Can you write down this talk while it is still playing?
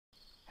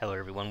Hello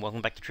everyone,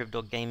 welcome back to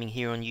TrevDog Gaming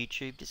here on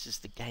YouTube. This is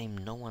the game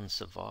No One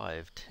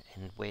Survived,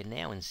 and we're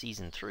now in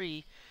Season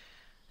 3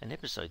 and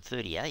Episode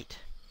 38.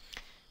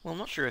 Well, I'm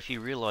not sure if you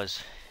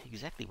realise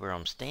exactly where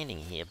I'm standing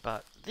here,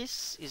 but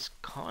this is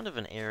kind of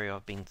an area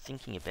I've been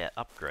thinking about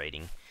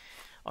upgrading.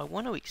 I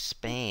want to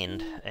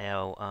expand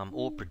our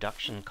ore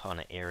production kind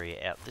of area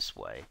out this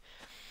way.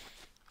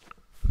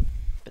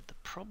 But the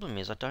problem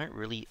is I didn't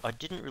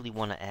really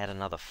want to add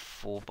another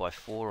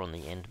 4x4 on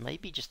the end,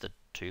 maybe just a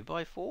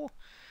 2x4?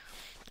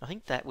 I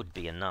think that would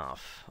be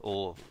enough,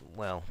 or,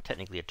 well,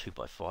 technically a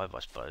 2x5 I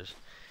suppose.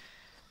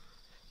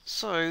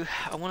 So,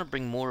 I want to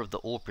bring more of the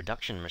ore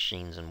production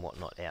machines and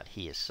whatnot out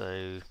here,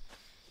 so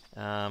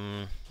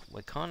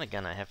we're kind of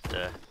going to have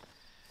to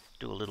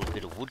do a little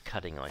bit of wood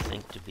cutting, I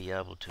think, to be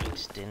able to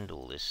extend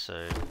all this.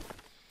 So,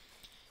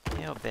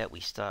 how about we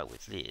start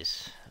with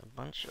this? A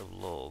bunch of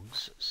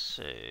logs.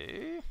 So,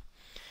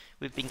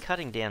 we've been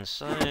cutting down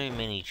so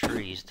many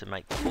trees to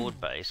make the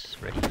board base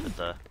ready for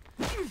the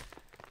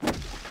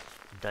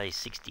day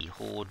 60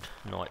 horde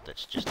night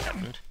that's just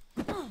happened.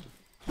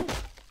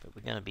 But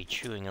we're going to be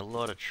chewing a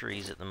lot of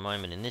trees at the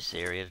moment in this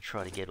area to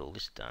try to get all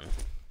this done.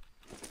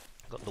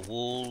 Got the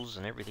walls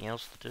and everything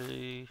else to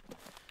do.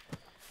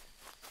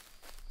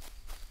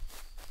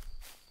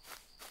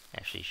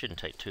 Actually, it shouldn't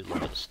take too long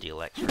with a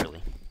steel axe,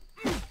 really.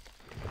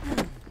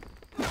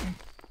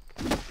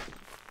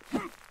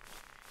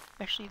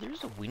 Actually, there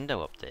is a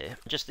window up there.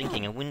 I'm just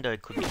thinking a window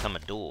could become a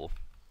door.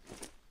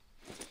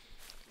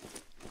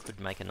 Could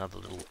make another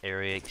little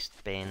area,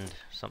 expand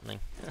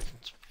something.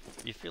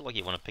 You feel like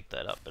you want to pick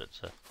that up, but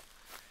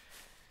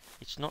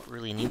it's not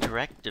really an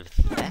interactive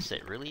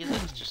asset, really, is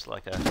it? It's just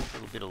like a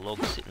little bit of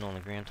log sitting on the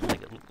ground to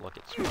make it look like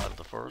it's part of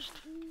the forest.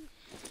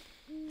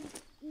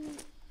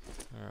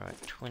 Alright,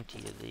 20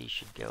 of these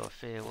should go a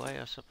fair way,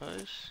 I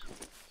suppose.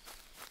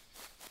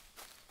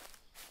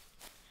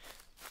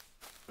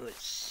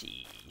 Let's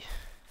see.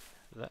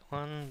 That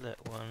one,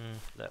 that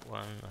one, that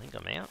one. I think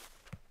I'm out.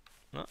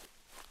 No.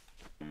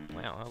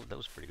 Wow, that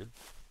was pretty good.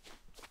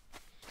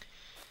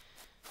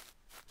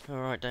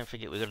 Alright, don't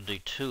forget we've got to do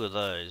 2 of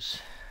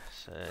those.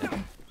 So,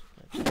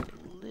 that's a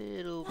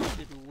little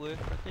bit of work,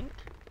 I think.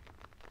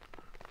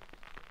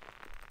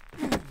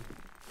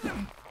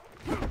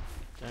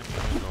 Don't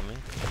land on me.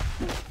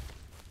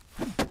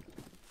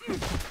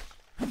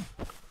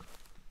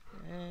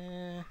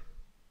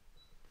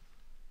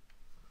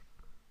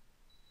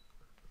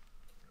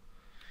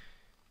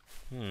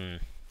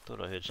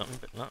 Thought I heard something,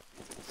 but no.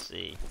 Let's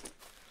see.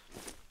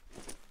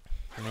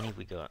 How many have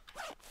we got?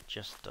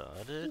 Just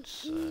started,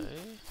 so...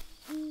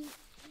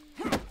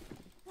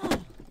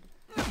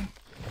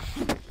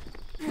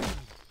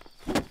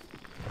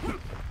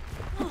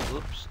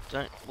 Whoops,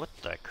 don't... What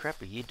the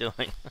crap are you doing?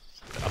 Up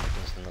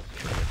against another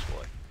tree, that's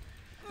why.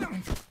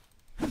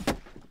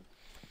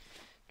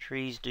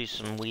 Trees do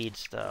some weird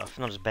stuff.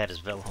 Not as bad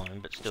as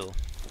Valheim, but still.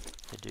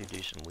 They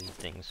do some weird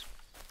things.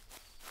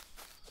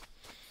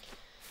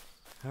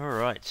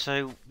 Alright,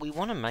 so we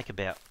want to make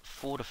about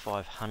 400 to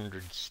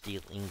 500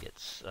 steel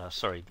ingots,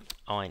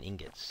 iron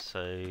ingots.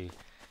 So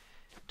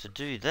to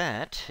do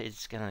that,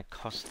 it's going to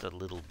cost a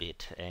little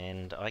bit,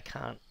 and I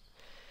can't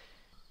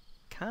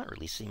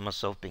really see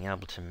myself being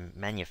able to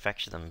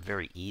manufacture them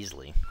very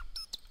easily.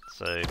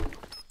 So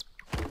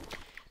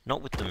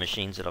not with the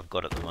machines that I've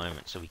got at the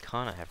moment. So we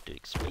kind of have to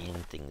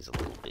expand things a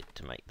little bit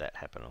to make that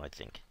happen, I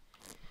think.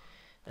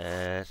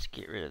 Let's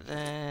get rid of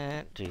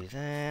that. Do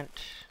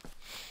that.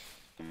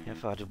 How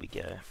far did we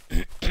go?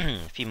 A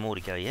few more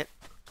to go yet.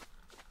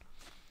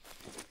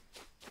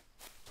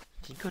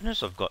 Thank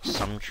goodness I've got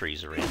some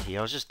trees around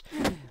here.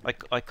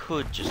 I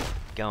could just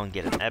go and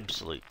get an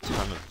absolute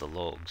ton of the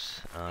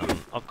logs.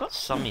 I've got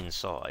some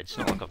inside. It's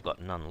not like I've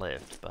got none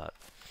left, but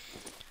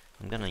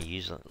I'm going to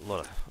use a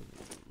lot of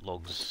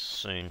logs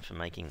soon for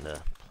making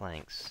the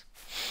planks.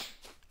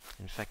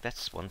 In fact,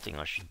 that's one thing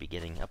I should be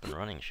getting up and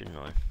running, shouldn't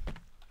I?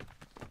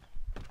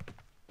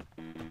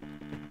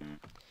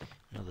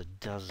 Another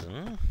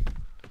dozen.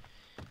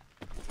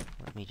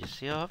 Let me just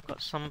see. Oh, I've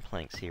got some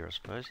planks here, I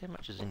suppose. How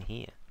much is in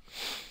here?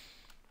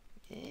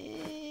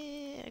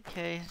 Yeah,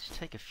 okay, let's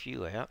take a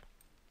few out.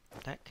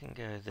 That can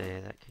go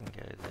there, that can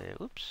go there.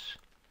 Oops.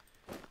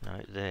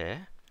 No,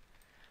 there.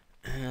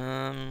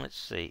 Let's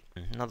see.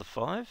 Another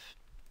 5.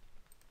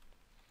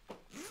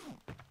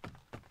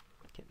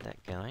 Get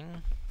that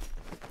going.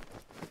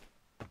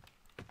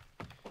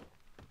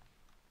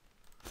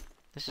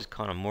 This is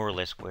kind of more or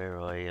less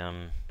where I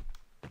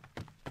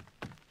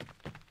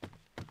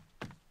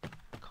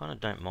kind of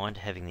don't mind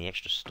having the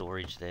extra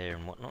storage there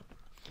and whatnot.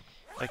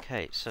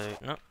 Okay, so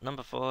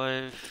number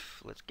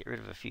 5. Let's get rid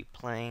of a few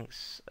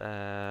planks.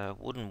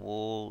 Wooden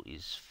wall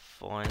is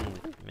fine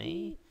with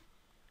me.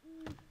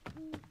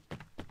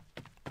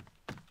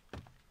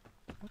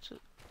 What's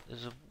it?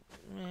 There's a.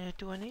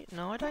 Do I need?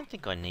 No, I don't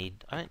think I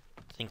need. I don't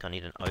think I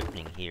need an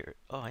opening here.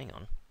 Oh, hang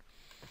on.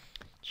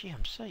 Gee,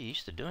 I'm so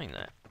used to doing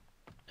that.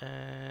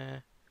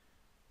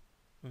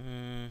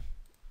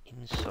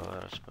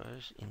 Inside, I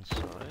suppose.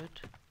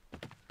 Inside.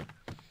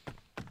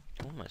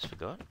 Almost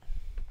forgot.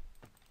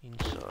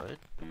 Inside.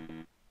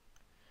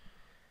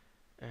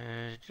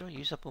 did I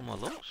use up all my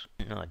logs?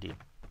 No, I did.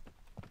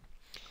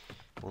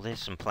 Well, there's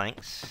some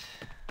planks.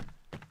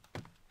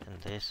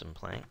 And there's some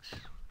planks.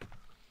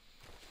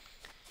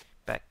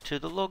 Back to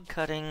the log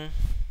cutting.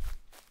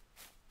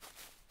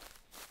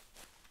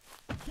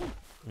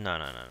 No.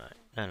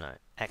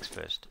 Axe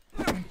first.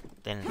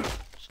 Then,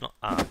 it's not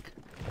arc.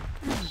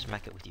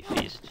 Smack it with your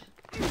fist.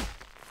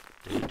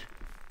 Dude.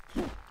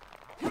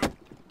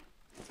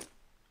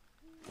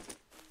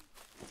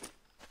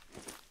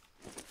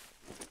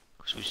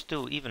 Because we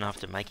still, even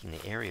after making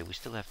the area, we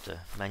still have to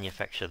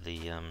manufacture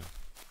the,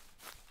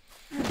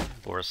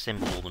 or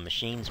assemble all the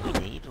machines we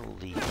need, all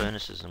the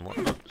furnaces and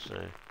whatnot,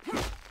 so...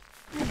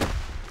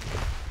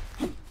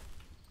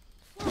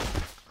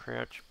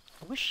 Crouch.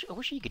 I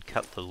wish you could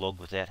cut the log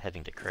without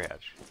having to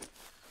crouch.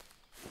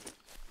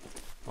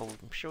 Well,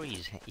 I'm sure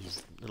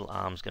his little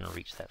arm's going to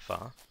reach that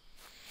far.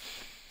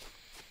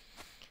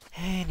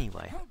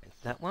 Anyway,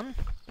 that one.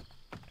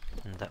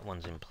 And that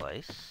one's in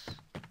place.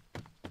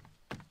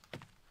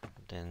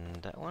 Then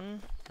that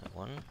one, that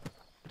one,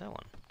 that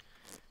one.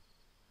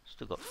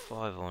 Still got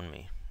 5 on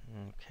me.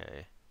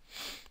 Okay.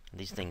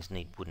 These things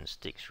need wooden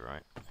sticks,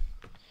 right?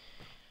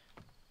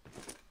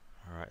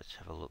 Alright, let's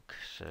have a look.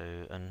 So,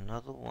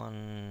 another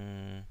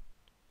one...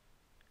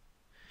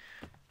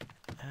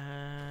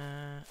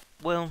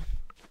 well...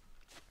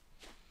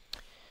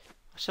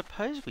 I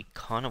suppose we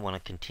kind of want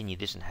to continue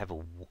this and have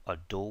a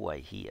doorway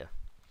here.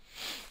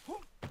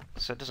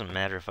 So it doesn't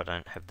matter if I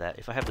don't have that.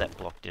 If I have that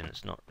blocked in,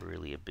 it's not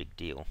really a big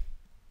deal.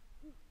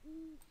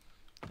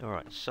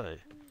 Alright, so...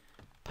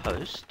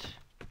 Post...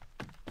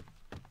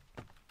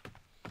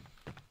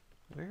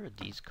 Where are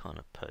these kind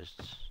of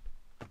posts?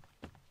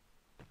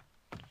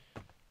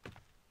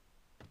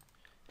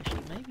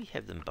 Actually, maybe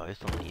have them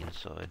both on the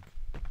inside.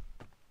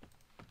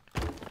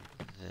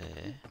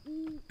 There.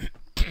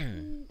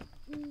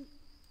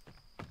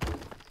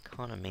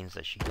 Kind of means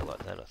they should go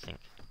like that, I think.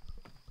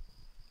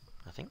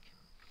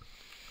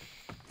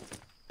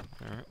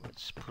 Alright,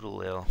 let's put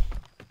all our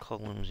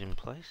columns in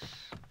place.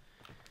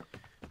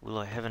 Will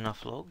I have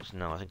enough logs?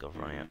 No, I think I've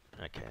run out.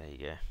 Okay, there you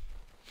go.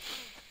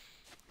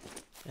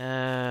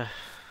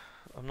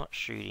 I'm not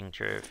shooting,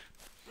 Trev.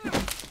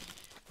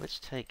 Let's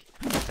take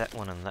that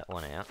one and that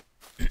one out.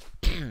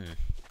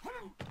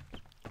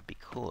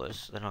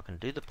 Because then I can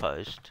do the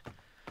post.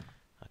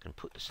 I can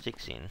put the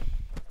sticks in.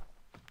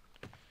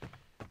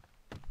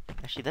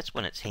 Actually, that's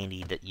when it's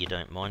handy that you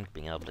don't mind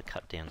being able to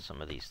cut down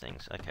some of these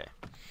things. Okay.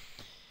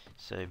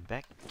 So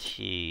back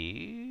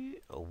to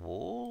a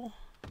wall.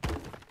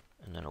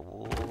 And then a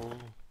wall.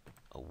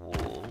 A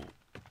wall.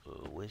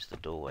 Where's the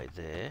doorway?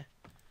 There.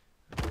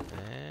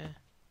 There.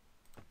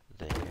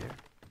 There.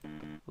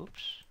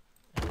 Oops.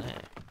 And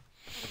there.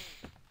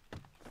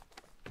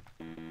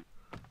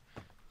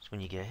 So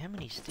when you go, how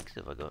many sticks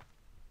have I got?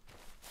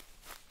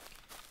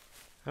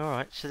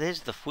 Alright, so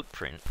there's the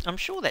footprint. I'm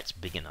sure that's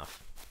big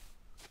enough.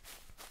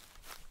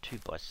 2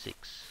 by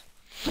 6.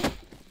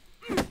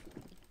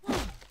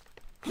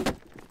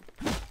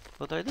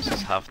 Although this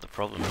is half the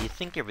problem. You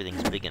think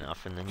everything's big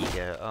enough and then you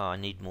go, oh, I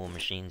need more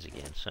machines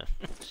again. So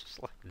it's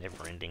just like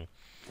never ending.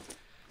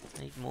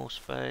 Need more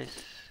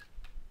space.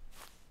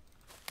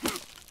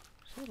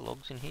 Is there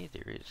logs in here?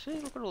 There is. See,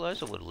 look at all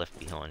those I would have left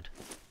behind.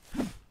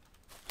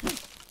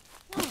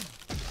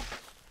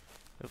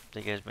 Oh,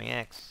 there goes my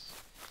axe.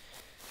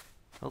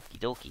 Okie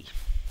dokie.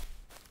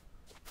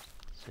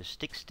 So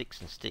sticks,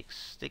 and sticks.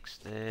 Sticks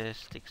there,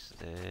 sticks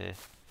there.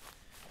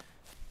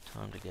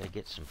 Time to go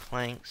get some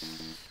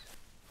planks.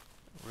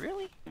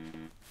 Really?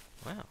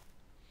 Wow.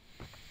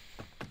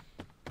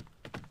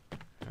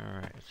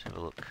 Alright, let's have a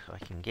look. I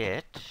can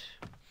get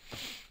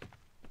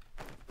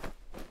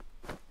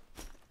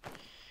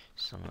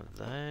some of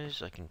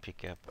those. I can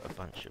pick up a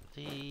bunch of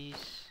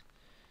these.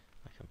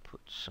 I can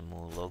put some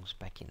more logs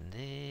back in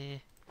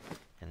there.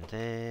 And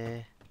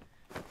there.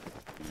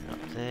 And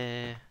up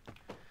there.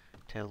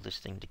 Tell this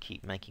thing to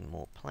keep making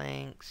more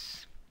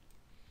planks.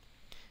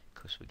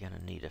 Because we're going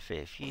to need a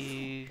fair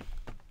few.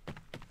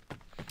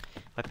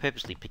 I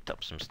purposely picked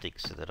up some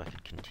sticks so that I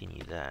could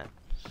continue that.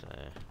 So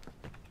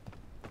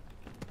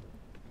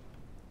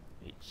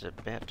it's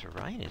about to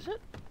rain, is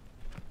it?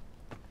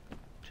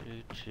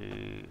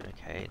 2.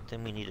 Okay,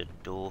 then we need a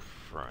door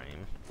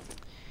frame.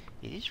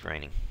 It is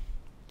raining.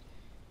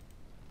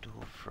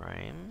 Door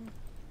frame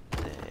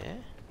there.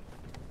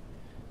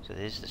 So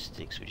there's the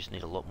sticks. We just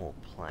need a lot more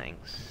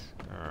planks.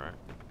 Alright.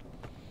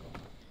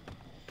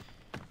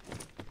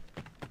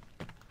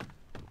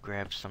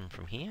 Grab some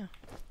from here.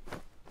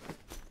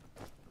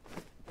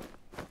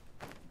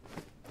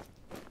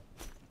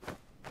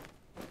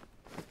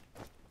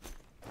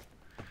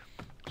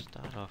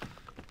 Start off.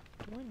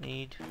 Do I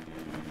need...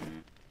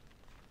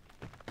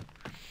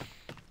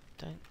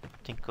 Don't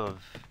think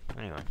of...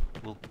 Anyway,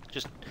 we'll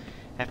just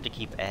have to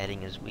keep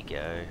adding as we go.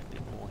 A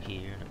bit more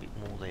here and a bit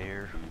more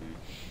there.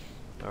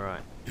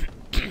 Alright.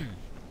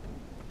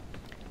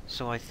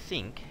 So I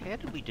think... How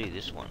did we do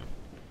this one?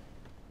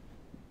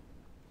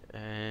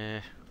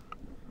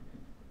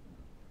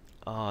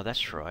 Oh,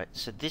 that's right.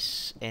 So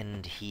this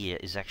end here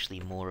is actually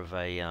more of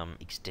a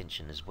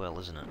extension as well,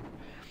 isn't it?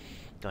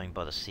 Going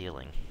by the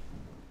ceiling.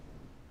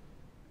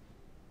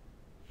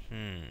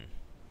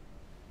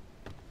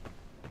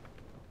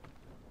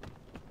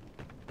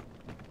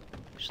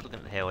 Just looking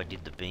at how I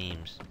did the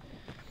beams.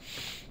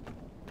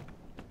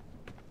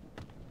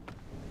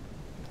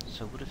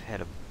 So I would have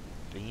had a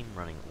beam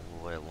running all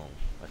the way along,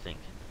 I think.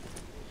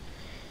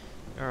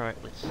 Alright,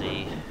 let's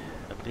see.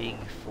 A big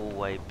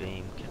four-way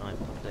beam. Can I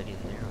put that in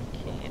there? I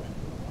can.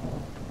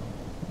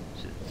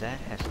 So that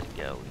has to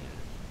go in.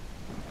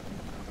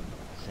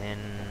 Then...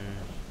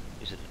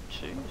 is it a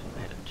 2? I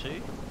had a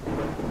 2.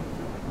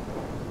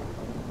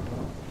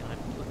 Can I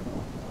put...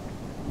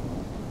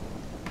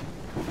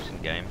 Listen,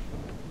 game.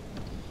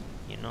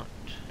 You're not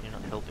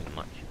helping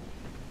much.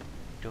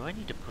 Do I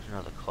need to put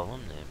another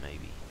column there,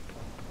 maybe?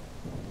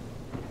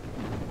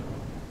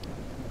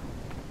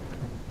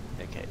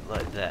 Okay,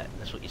 like that.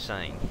 That's what you're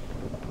saying.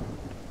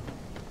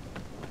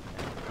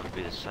 It'll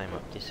be the same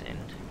up this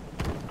end.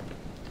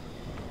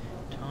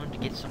 Time to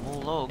get some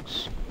more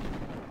logs.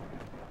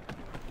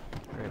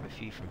 Grab a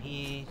few from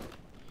here.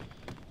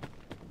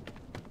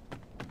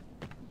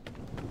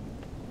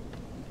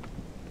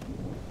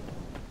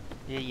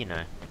 Yeah, you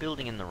know,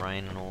 building in the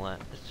rain and all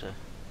that. It's a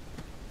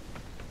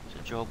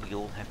job we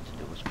all have to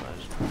do, I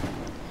suppose.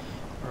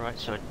 Alright,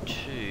 so a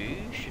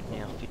 2 should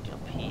now fit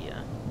up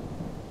here.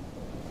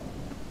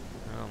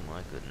 Oh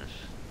my goodness.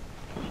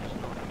 She's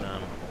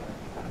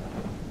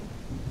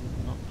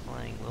not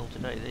playing well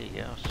today. There you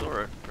go. I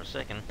saw it for a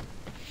second.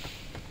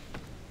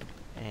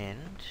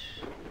 And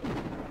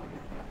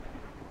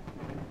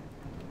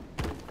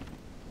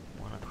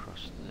one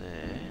across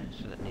there.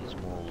 So that needs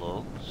more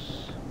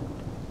logs.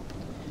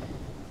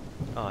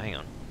 Oh, hang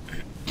on.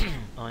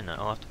 I know,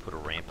 I'll have to put a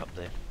ramp up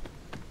there.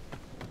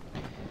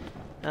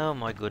 Oh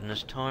my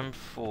goodness, time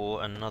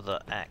for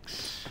another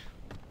axe.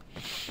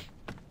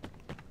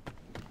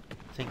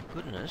 Thank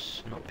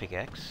goodness, not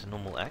pickaxe,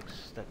 normal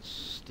axe. That's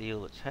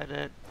steel, it's had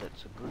it,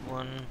 that's a good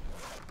one.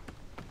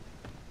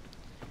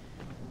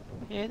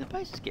 Yeah, the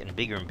base is getting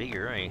bigger and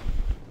bigger, eh?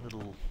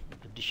 Little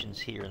additions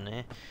here and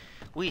there.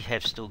 We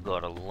have still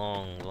got a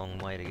long, long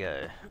way to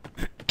go.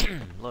 A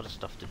lot of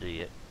stuff to do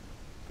yet.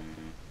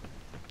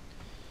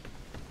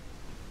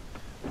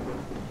 8,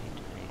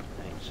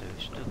 so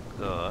we've still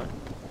got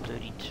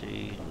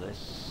 32 less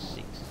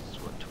 6 is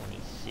what,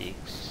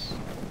 26.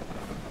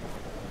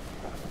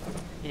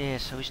 Yeah,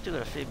 so we've still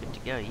got a fair bit to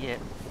go yet.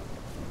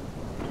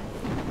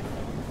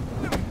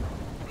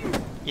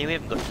 Yeah, we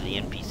haven't got to the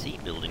NPC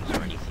buildings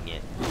or anything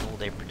yet. All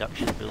their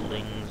production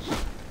buildings,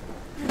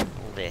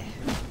 all their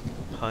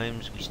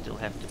homes we still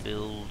have to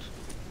build.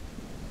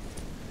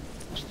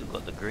 We've still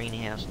got the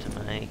greenhouse to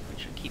make,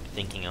 which I keep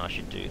thinking I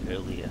should do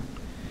earlier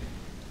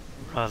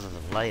rather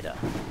than later.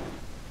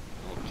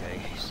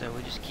 Okay, so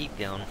we just keep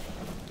going.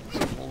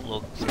 Get some more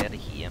logs out of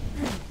here.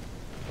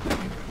 There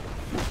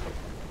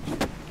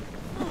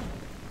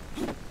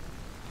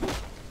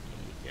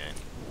you go.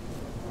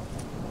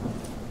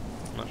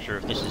 Not sure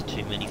if this is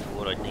too many for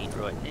what I need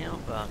right now,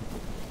 but I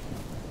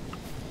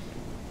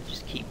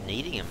just keep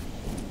needing them.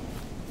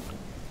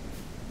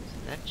 So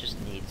that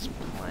just needs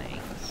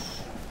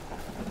planks.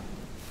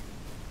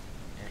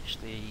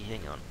 Actually,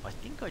 hang on. I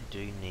think I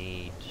do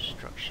need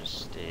structure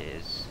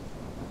stairs.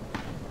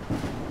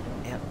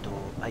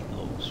 Outdoor 8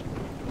 logs.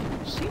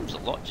 Seems a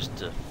lot just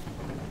to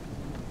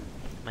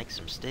make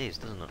some stairs,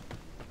 doesn't it?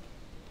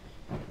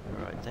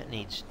 Alright, that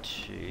needs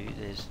 2.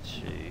 There's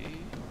 2.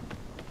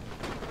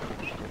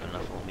 Should have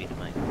enough on me to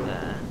make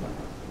that.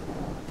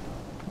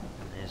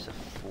 And there's a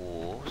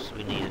 4. So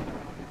we need a...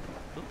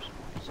 oops,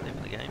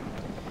 save the game.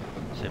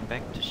 So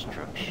back to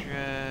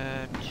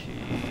structure to...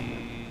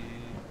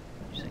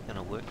 is that going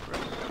to work for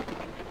us?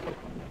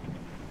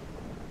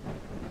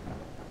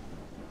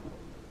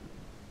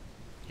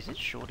 Is it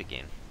short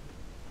again?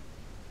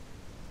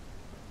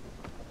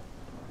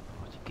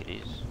 Oh, I think it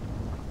is.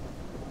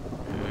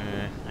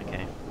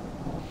 Okay.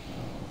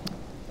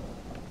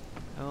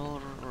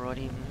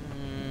 Alrighty,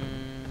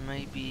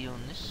 maybe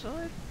on this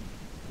side?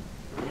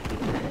 Maybe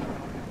there.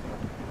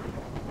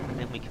 And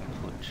then we can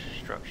put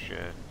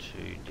structure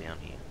 2 down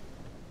here.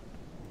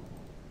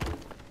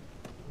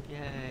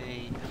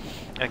 Yay!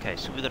 Okay,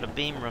 so we've got a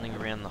beam running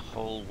around the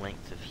whole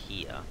length of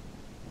here.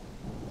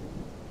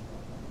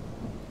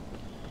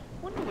 I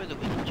wonder whether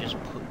we can just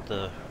put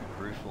the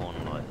roof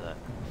on like that.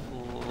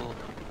 Floor,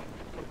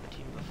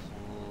 timber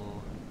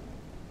floor.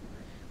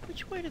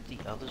 Which way did the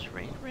others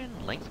run? It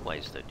ran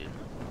lengthways though, didn't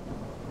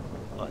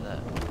it? Like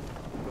that.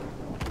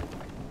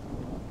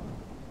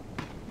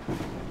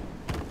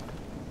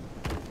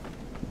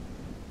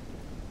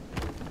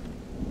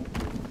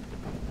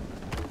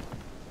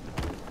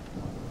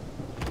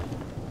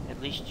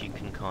 At least you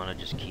can kind of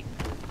just keep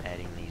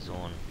adding these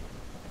on.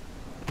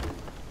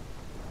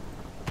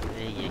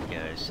 There you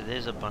go. So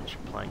there's a bunch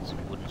of planks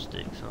and wooden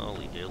sticks.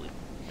 Holy dooly.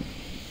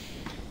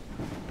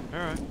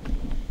 Alright.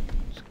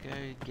 Let's go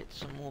get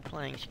some more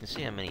planks. You can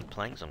see how many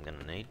planks I'm going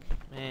to need.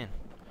 Man.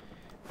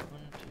 1,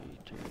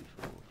 2, 3,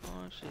 4,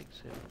 5,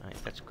 6, 7,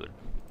 8. That's good.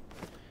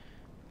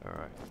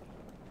 Alright.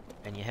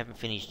 And you haven't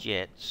finished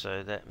yet,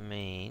 so that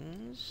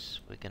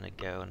means we're going to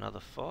go another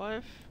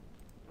 5.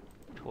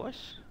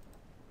 Twice.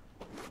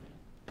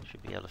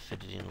 Should be able to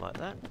fit it in like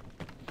that.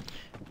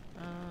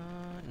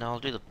 No, I'll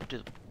do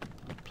the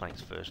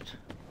planks first.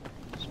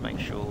 Let's make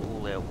sure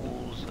all our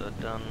walls are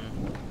done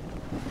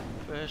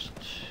first.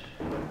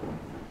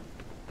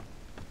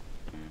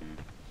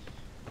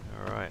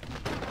 Alright.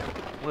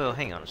 Well,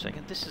 hang on a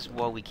second. This is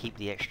why we keep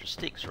the extra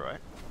sticks,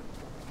 right?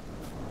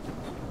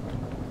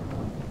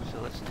 So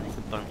let's take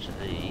a bunch of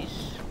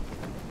these.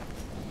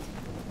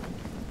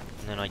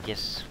 And then I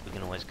guess we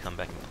can always come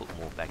back and put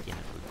more back in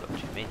if we've got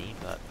too many,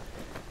 but...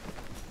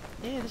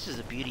 yeah, this is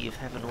the beauty of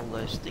having all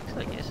those sticks,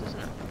 I guess, isn't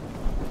it?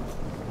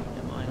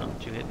 Am I not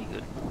too heavy?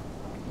 Good.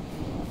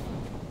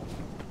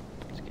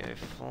 Let's go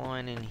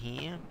flying in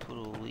here, put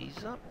all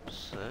these up,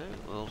 so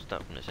we'll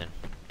start from this end.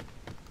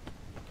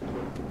 So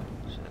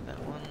that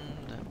one,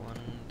 that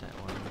one, that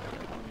one,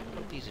 that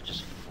one. These are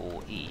just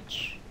 4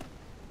 each.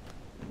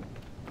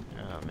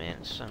 Oh man,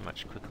 it's so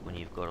much quicker when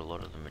you've got a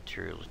lot of the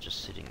materials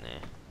just sitting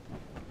there.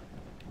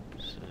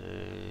 So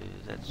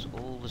that's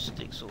all the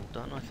sticks all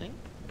done, I think.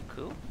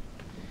 Cool.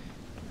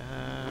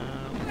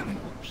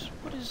 Oops,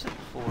 what is it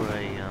for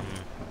a,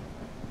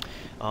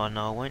 oh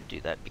no, I won't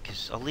do that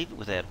because I'll leave it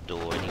without a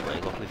door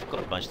anyway. Like, we've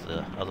got most of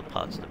the other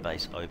parts of the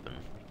base open.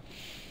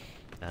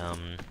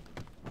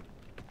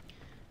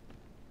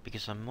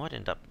 Because I might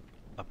end up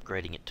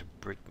upgrading it to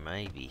brick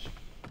maybe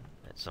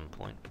at some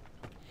point.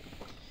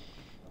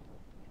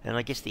 And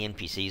I guess the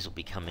NPCs will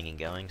be coming and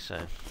going,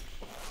 so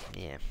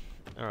yeah.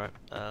 Alright,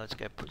 let's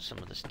go put some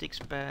of the sticks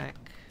back.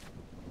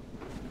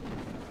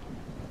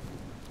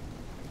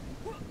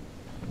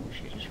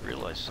 Actually, I just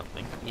realised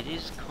something. It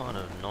is kind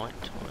of night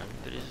time,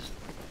 but is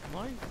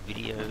my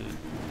video...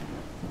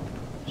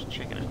 just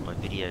checking if my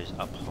video's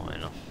up high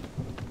enough.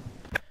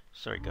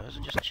 Sorry guys,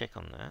 I'll just check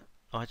on that.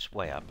 Oh, it's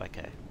way up,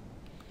 okay.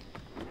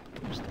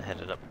 Must have had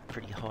it up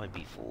pretty high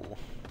before.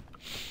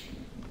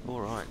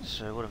 Alright,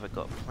 so what have I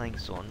got?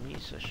 Planks on me,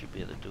 so I should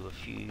be able to do a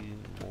few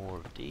more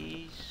of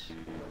these.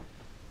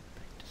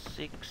 Back to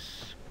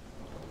 6.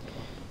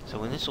 So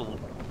when this all...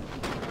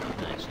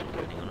 no, it's not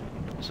going on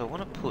it. So I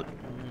want to put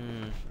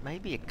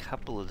maybe a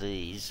couple of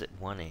these at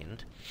one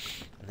end,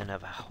 and then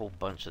have a whole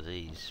bunch of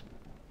these.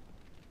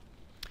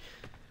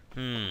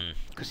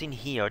 Because in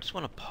here I just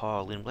want to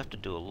pile in. We'll have to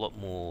do a lot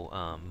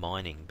more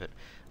mining, but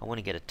I want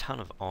to get a ton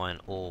of iron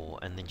ore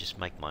and then just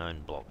make my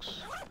own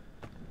blocks.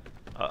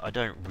 I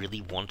don't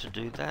really want to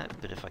do that,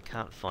 but if I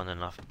can't find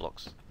enough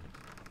blocks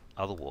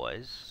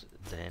otherwise,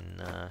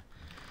 then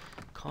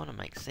kind of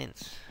makes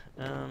sense.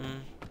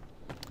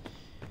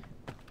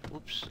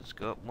 Whoops, let's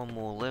go up one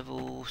more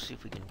level, see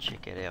if we can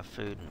check out our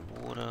food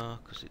and water,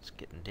 because it's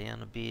getting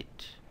down a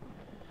bit.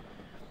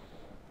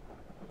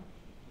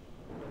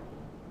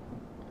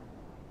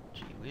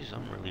 Gee whiz,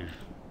 I'm really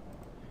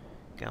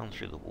going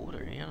through the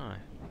water, you know.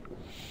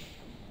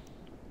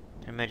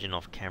 Imagine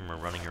off camera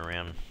running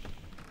around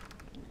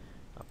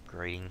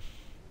upgrading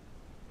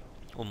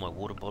all my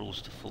water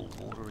bottles to full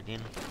water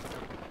again.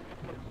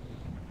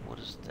 What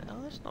is that?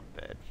 Oh, that's not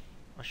bad.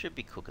 I should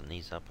be cooking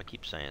these up. I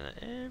keep saying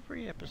that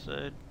every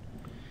episode.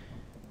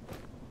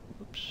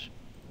 Oops.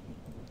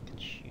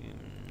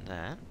 Consume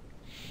that.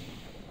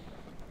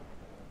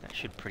 That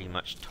should pretty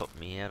much top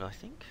me out, I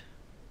think.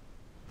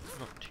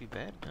 Not too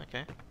bad.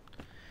 Okay.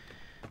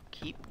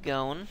 Keep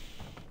going.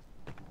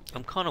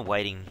 I'm kind of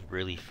waiting,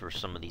 really, for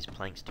some of these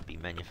planks to be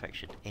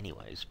manufactured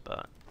anyways,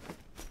 but...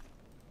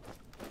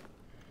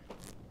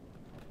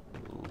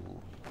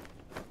 ooh.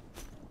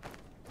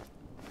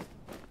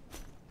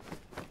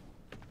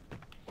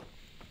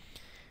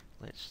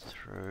 Let's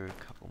throw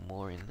a couple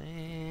more in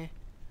there.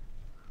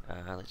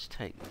 Let's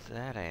take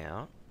that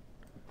out.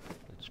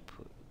 Let's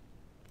put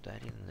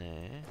that in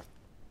there.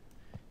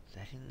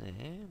 That in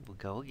there. We'll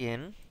go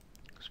again,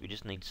 because we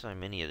just need so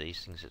many of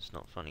these things, it's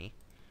not funny.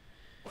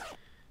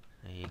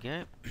 There you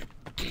go.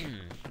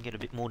 Get a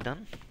bit more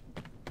done.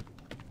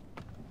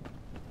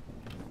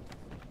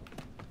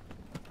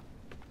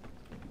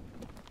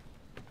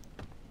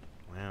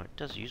 Wow, it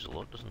does use a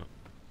lot, doesn't it?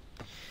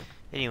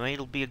 Anyway,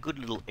 it'll be a good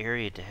little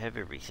area to have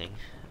everything.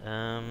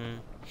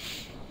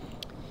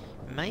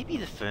 Maybe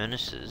the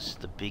furnaces,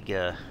 the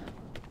bigger...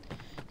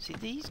 see,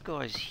 these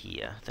guys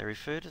here, they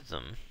refer to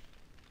them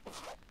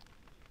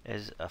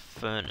as a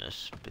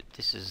furnace, but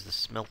this is the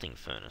smelting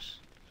furnace.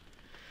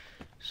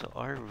 So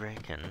I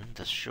reckon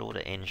the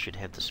shorter end should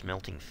have the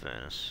smelting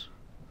furnace.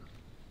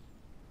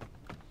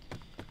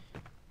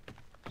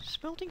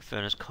 Smelting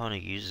furnace kind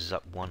of uses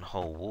up one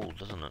whole wall,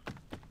 doesn't it?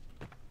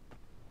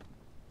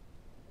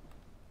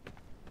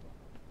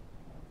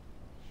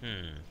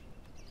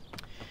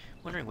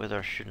 Wondering whether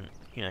I shouldn't,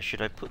 you know,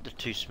 should I put the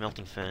 2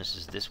 smelting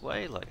furnaces this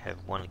way, like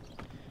have 1,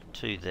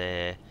 2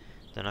 there,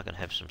 then I can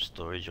have some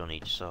storage on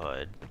each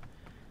side.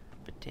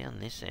 But down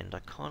this end, I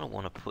kind of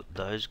want to put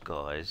those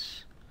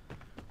guys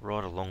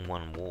right along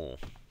one wall.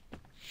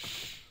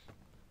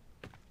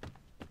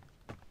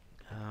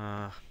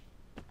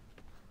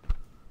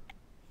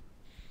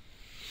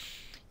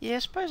 Yeah, I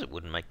suppose it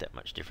wouldn't make that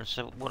much difference.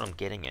 So what I'm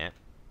getting at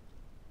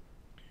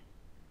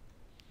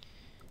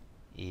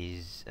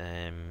is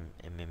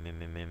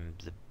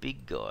the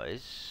big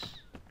guys.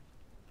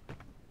 If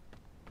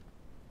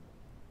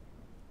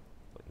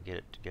I can get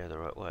it to go the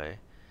right way,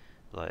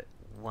 like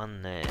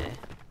one there,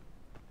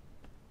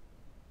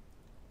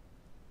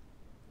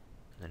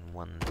 and then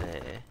one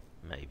there,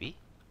 maybe,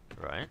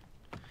 right?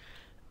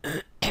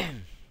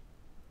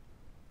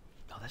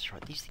 Oh, that's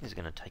right. These things are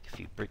going to take a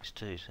few bricks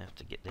too, so I have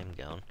to get them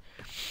going.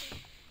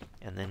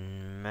 And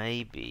then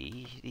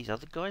maybe these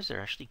other guys,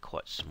 they're actually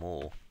quite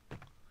small.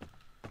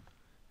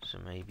 So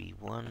maybe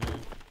one.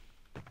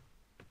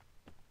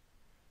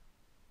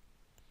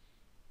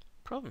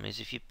 Problem is,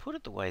 if you put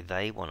it the way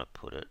they want to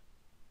put it,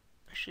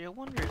 actually, I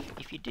wonder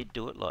if you did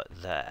do it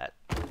like that,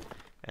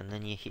 and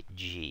then you hit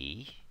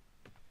G,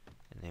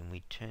 and then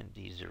we turn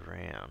these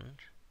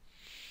around.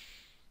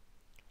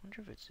 I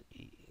wonder if it's.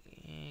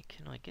 Yeah,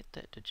 can I get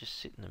that to just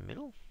sit in the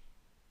middle?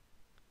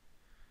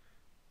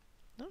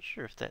 Not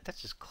sure if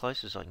that's as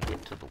close as I can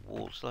get to the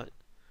wall. It's like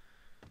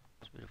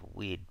it's a bit of a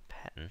weird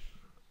pattern.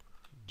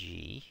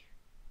 G.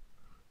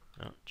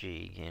 Not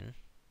G again.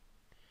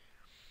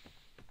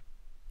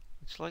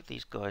 It's like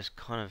these guys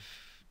kind of,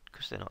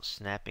 because they're not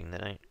snapping, they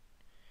don't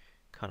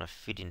kind of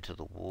fit into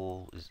the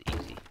wall as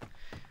easy.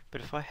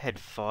 But if I had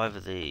 5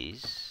 of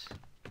these,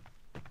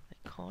 they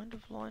kind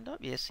of lined up.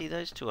 Yeah, see,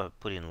 those two I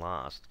put in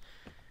last.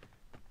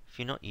 If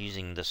you're not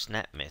using the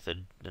snap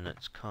method, then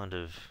it's kind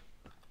of...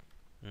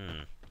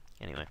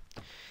 Anyway,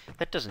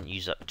 that doesn't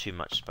use up too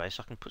much space.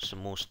 I can put some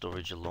more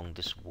storage along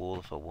this wall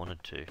if I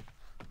wanted to.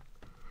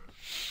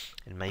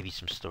 And maybe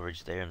some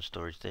storage there and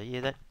storage there.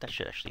 Yeah, that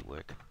should actually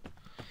work.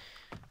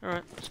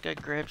 Alright, let's go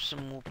grab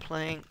some more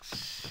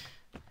planks.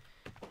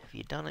 Have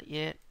you done it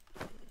yet?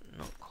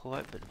 Not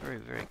quite, but very,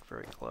 very,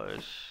 very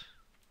close.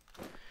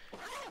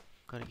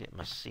 Got to get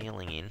my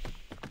ceiling in.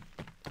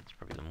 That's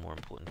probably the more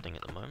important thing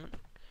at the moment.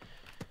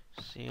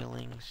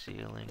 Ceiling,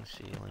 ceiling,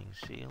 ceiling,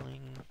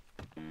 ceiling.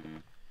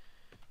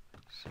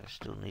 So I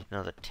still need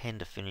another 10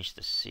 to finish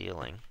the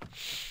ceiling.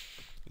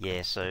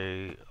 Yeah,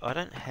 so I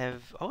don't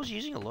have... I was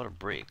using a lot of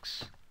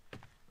bricks.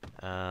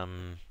 Yeah,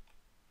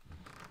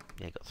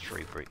 I got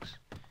 3 bricks.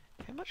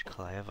 How much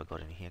clay have I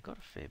got in here? Got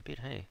a fair bit,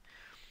 hey.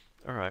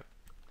 Alright.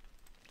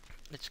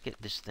 Let's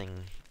get this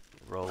thing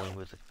rolling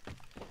with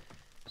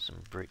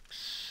some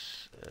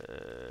bricks.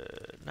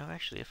 No,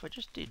 actually, if I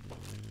just did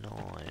 9...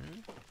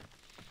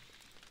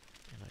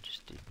 And I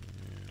just did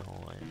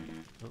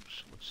 9...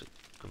 Oops, what's it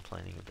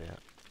complaining about?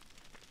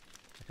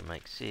 I can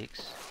make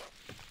 6.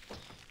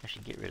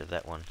 Actually, get rid of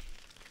that one.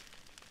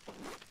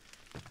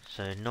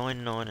 So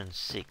 9, 9 and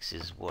 6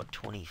 is what,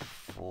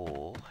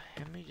 24.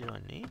 How many do I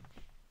need?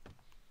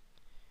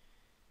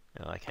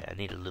 Oh, okay, I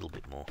need a little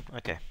bit more.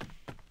 Okay.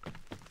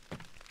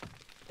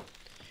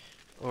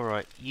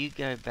 Alright, you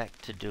go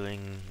back to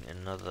doing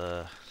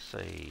another,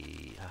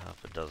 say,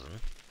 half a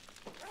dozen.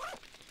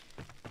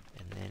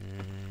 And then...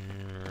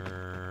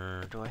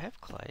 do I have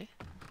clay?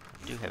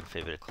 I do have a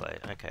fair bit of clay.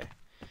 Okay.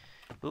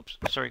 Oops,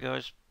 sorry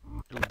guys.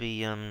 It'll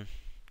be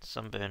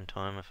sunburn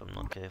time if I'm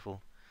not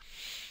careful.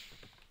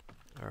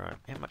 Alright,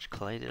 how much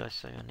clay did I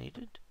say I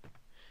needed?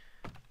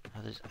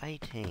 Oh, there's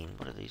 18.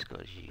 What do these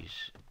guys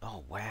use?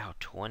 Oh, wow,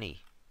 20.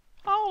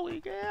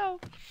 Holy cow!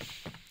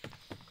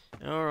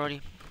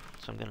 Alrighty,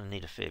 so I'm going to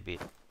need a fair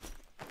bit.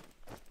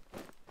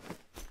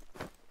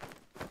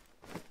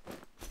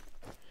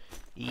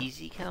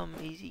 Easy come,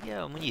 easy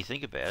go. And when you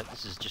think about it,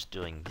 this is just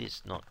doing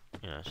this, not,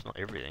 you know, it's not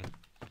everything.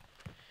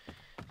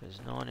 There's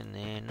 9 in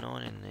there,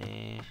 9 in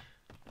there.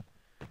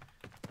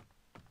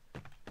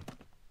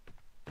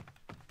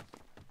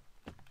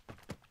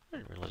 I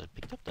didn't realise I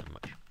picked up that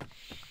much.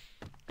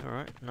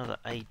 Alright, another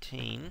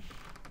 18.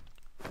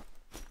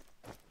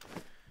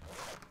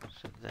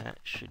 So that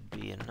should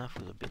be enough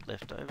with a bit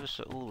left over.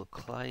 So all the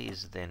clay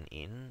is then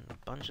in. A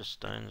bunch of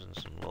stones and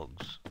some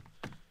logs.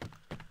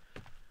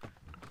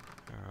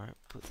 Alright,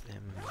 put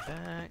them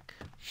back.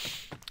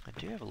 I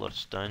do have a lot of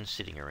stones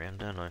sitting around,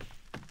 don't I?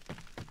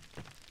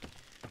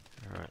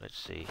 Alright, let's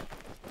see.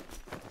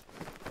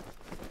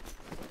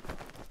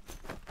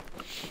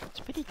 It's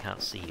a pity you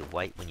can't see your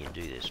weight when you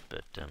do this,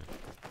 but oh,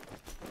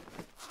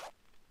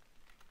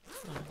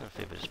 I've got a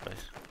fair bit of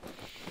space.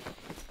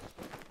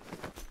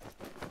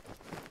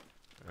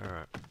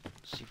 Alright,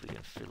 let's see if we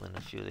can fill in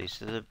a few of these.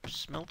 So the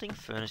smelting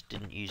furnace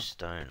didn't use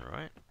stone,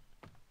 right?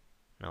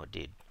 No, it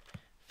did.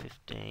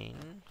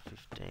 15,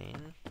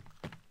 15,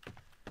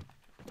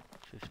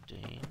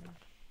 15,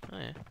 oh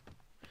yeah.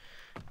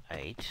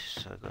 8,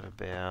 so I got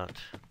about...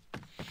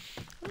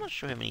 I'm not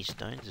sure how many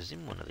stones is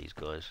in one of these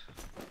guys.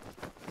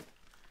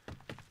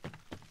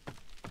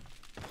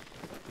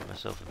 Give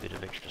myself a bit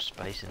of extra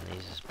space in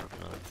these is probably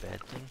not a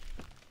bad thing.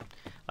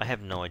 I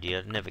have no idea,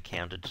 I've never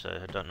counted, so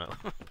I don't know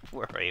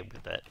where I am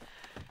with that.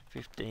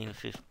 15,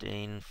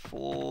 15,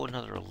 4,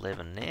 another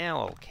 11. Now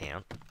I'll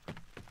count.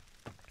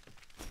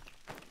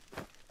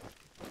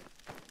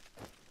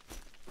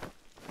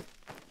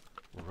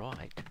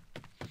 Right.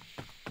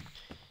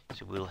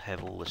 So we'll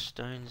have all the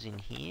stones in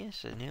here,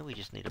 so now we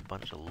just need a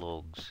bunch of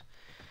logs.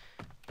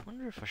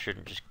 wonder if I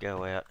shouldn't just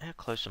go out. How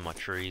close are my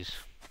trees?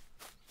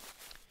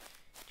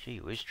 Gee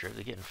whiz, Trev,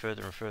 they're getting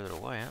further and further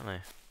away, aren't they?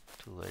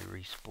 Until they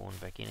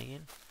respawn back in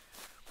again.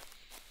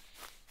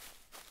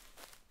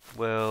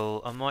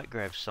 Well, I might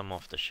grab some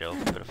off the shelf,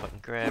 but if I can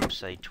grab,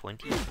 say,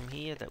 20 from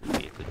here, that would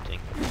be a good thing.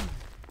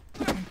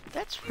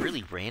 That's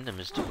really random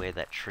as to where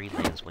that tree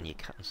lands when you're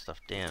cutting stuff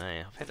down,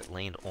 eh? I've had it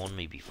land on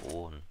me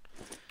before and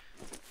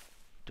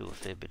do a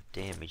fair bit of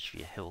damage for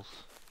your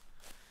health.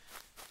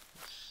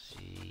 Let's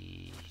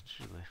see...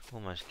 Gee, we're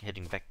almost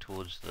heading back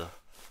towards the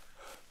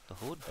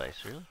horde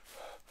base, really.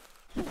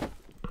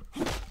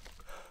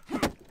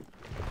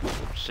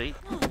 See?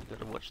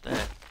 Gotta watch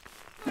that.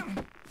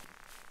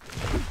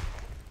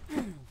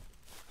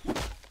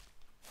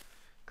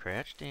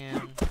 Crouch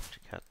down to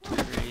cut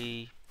the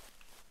tree.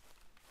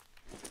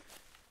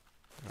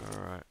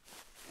 Alright,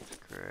 let's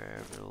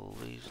grab all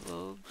these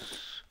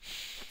logs.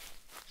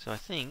 So I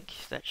think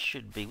that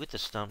should be, with the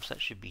stumps,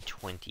 that should be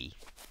 20.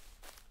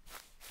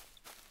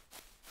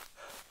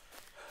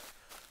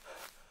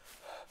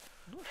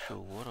 Not sure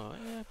what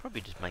yeah,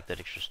 probably just make that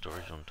extra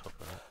storage on top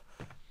of that.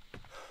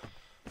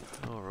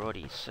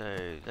 Alrighty,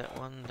 so that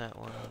one, that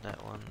one,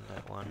 that one,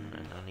 that one,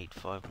 and I need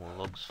 5 more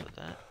logs for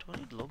that. Do I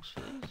need logs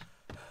for these?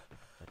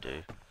 I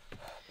do.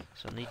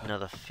 So I need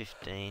another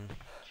 15.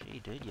 Gee,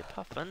 dude, you're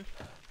puffing.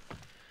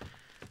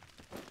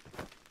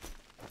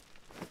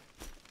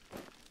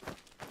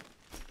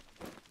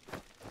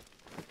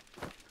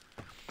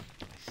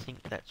 I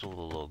think that's all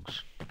the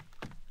logs.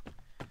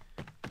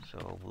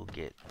 So we'll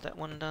get that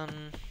one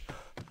done.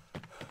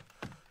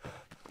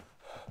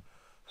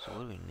 So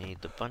what do we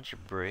need? A bunch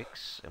of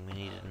bricks, and we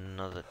need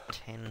another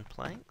 10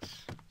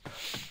 planks.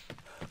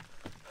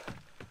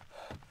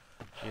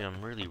 Gee,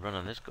 I'm really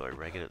running this guy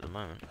ragged at the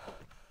moment.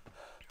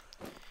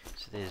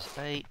 So there's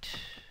 8,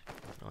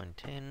 9,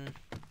 10.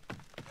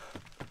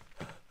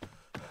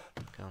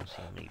 Can't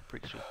see how many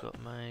bricks we've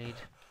got made.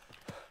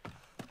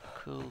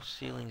 Cool,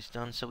 ceiling's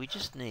done. So we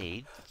just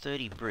need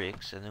 30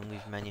 bricks, and then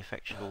we've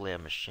manufactured all our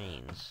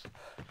machines.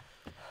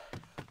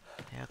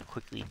 How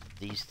quickly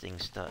did these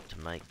things start to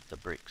make the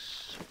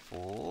bricks?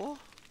 4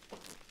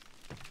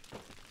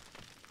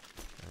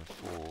 and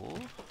 4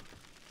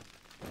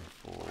 and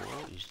 4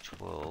 is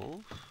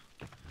 12,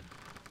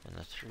 and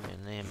the 3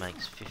 in there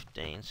makes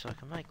 15, so I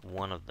can make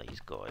one of these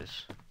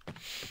guys.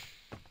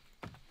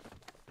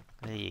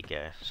 There you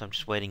go. So I'm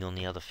just waiting on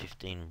the other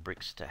 15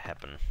 bricks to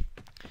happen.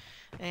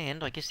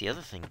 And I guess the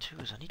other thing too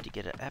is I need to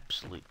get an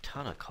absolute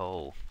ton of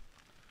coal.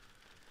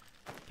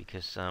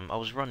 Because I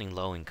was running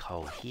low in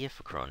coal here,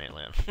 for crying out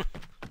loud,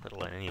 let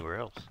alone anywhere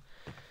else.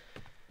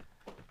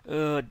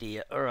 Oh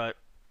dear. Alright.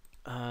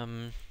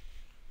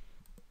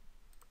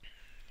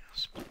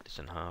 Split this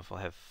in half.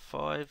 I have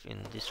 5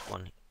 in this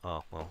one.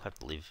 Oh, well, I'll have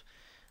to leave.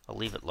 I'll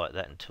leave it like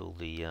that until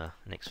the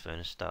next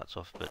furnace starts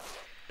off, but...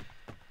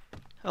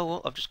 Oh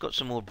well, I've just got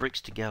some more bricks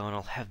to go and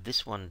I'll have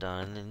this one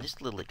done, and then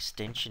this little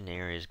extension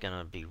area is going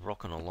to be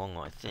rocking along,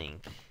 I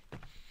think.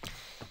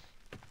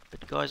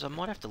 But guys, I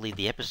might have to leave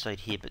the episode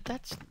here, but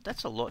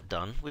that's a lot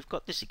done. We've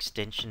got this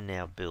extension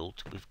now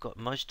built. We've got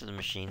most of the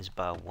machines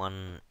bar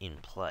one in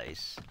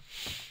place.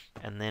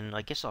 And then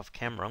I guess off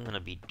camera I'm going to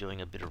be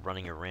doing a bit of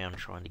running around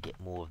trying to get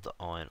more of the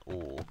iron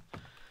ore.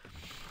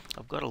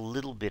 I've got a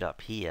little bit up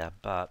here,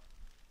 but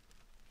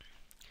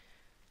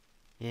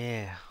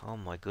yeah, oh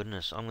my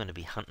goodness, I'm going to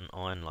be hunting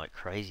iron like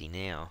crazy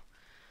now.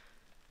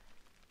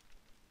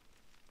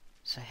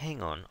 So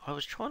hang on, I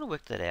was trying to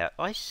work that out.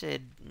 I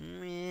said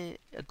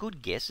a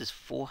good guess is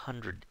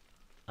 400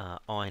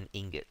 iron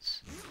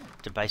ingots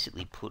to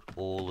basically put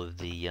all of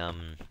the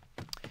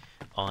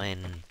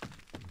iron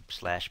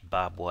slash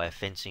barbed wire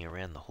fencing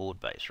around the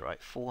horde base,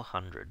 right?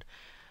 400.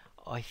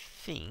 I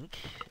think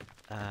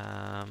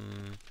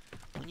when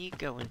you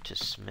go into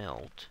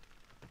smelt,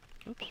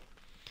 oops,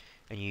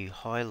 and you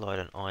highlight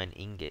an iron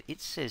ingot, it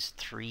says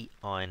 3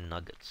 iron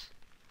nuggets,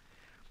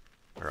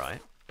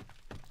 right?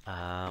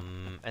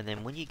 And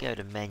then when you go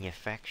to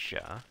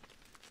manufacture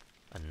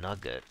a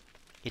nugget,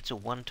 it's a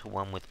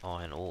 1-to-1 with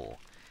iron ore.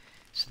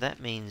 So that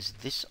means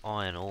this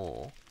iron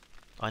ore,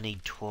 I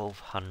need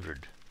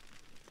 1200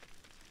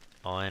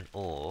 iron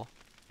ore,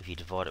 if you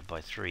divide it by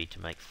 3,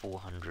 to make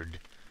 400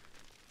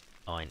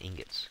 iron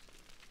ingots.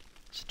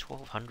 So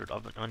 1200,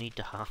 I need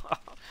to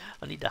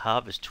I need to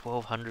harvest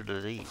 1200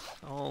 of these.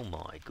 Oh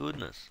my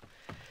goodness.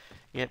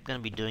 Yep, going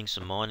to be doing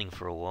some mining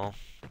for a while.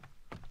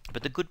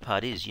 But the good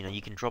part is, you know,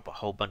 you can drop a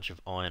whole bunch of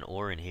iron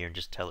ore in here and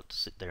just tell it to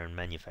sit there and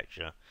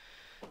manufacture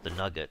the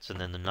nuggets, and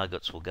then the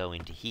nuggets will go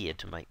into here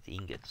to make the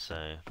ingots.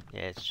 So,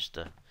 yeah, it's just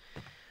a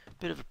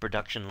bit of a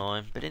production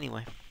line. But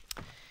anyway,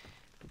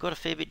 we've got a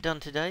fair bit done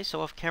today,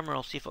 so off camera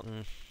I'll see if I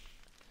can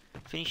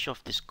finish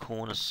off this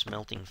corner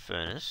smelting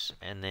furnace,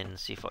 and then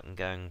see if I can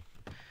go and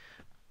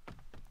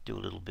do a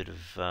little bit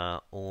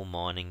of ore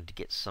mining to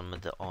get some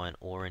of the iron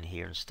ore in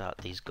here and start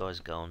these guys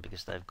going,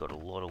 because they've got a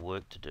lot of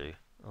work to do.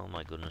 Oh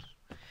my goodness.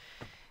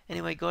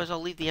 Anyway, guys, I'll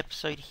leave the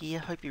episode here.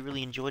 Hope you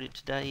really enjoyed it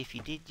today. If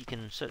you did, you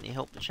can certainly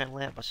help the channel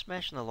out by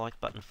smashing the like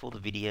button for the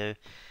video.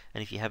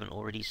 And if you haven't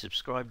already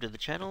subscribed to the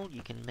channel,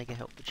 you can mega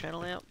help the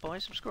channel out by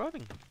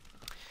subscribing.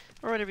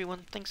 Alright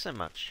everyone, thanks so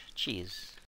much. Cheers.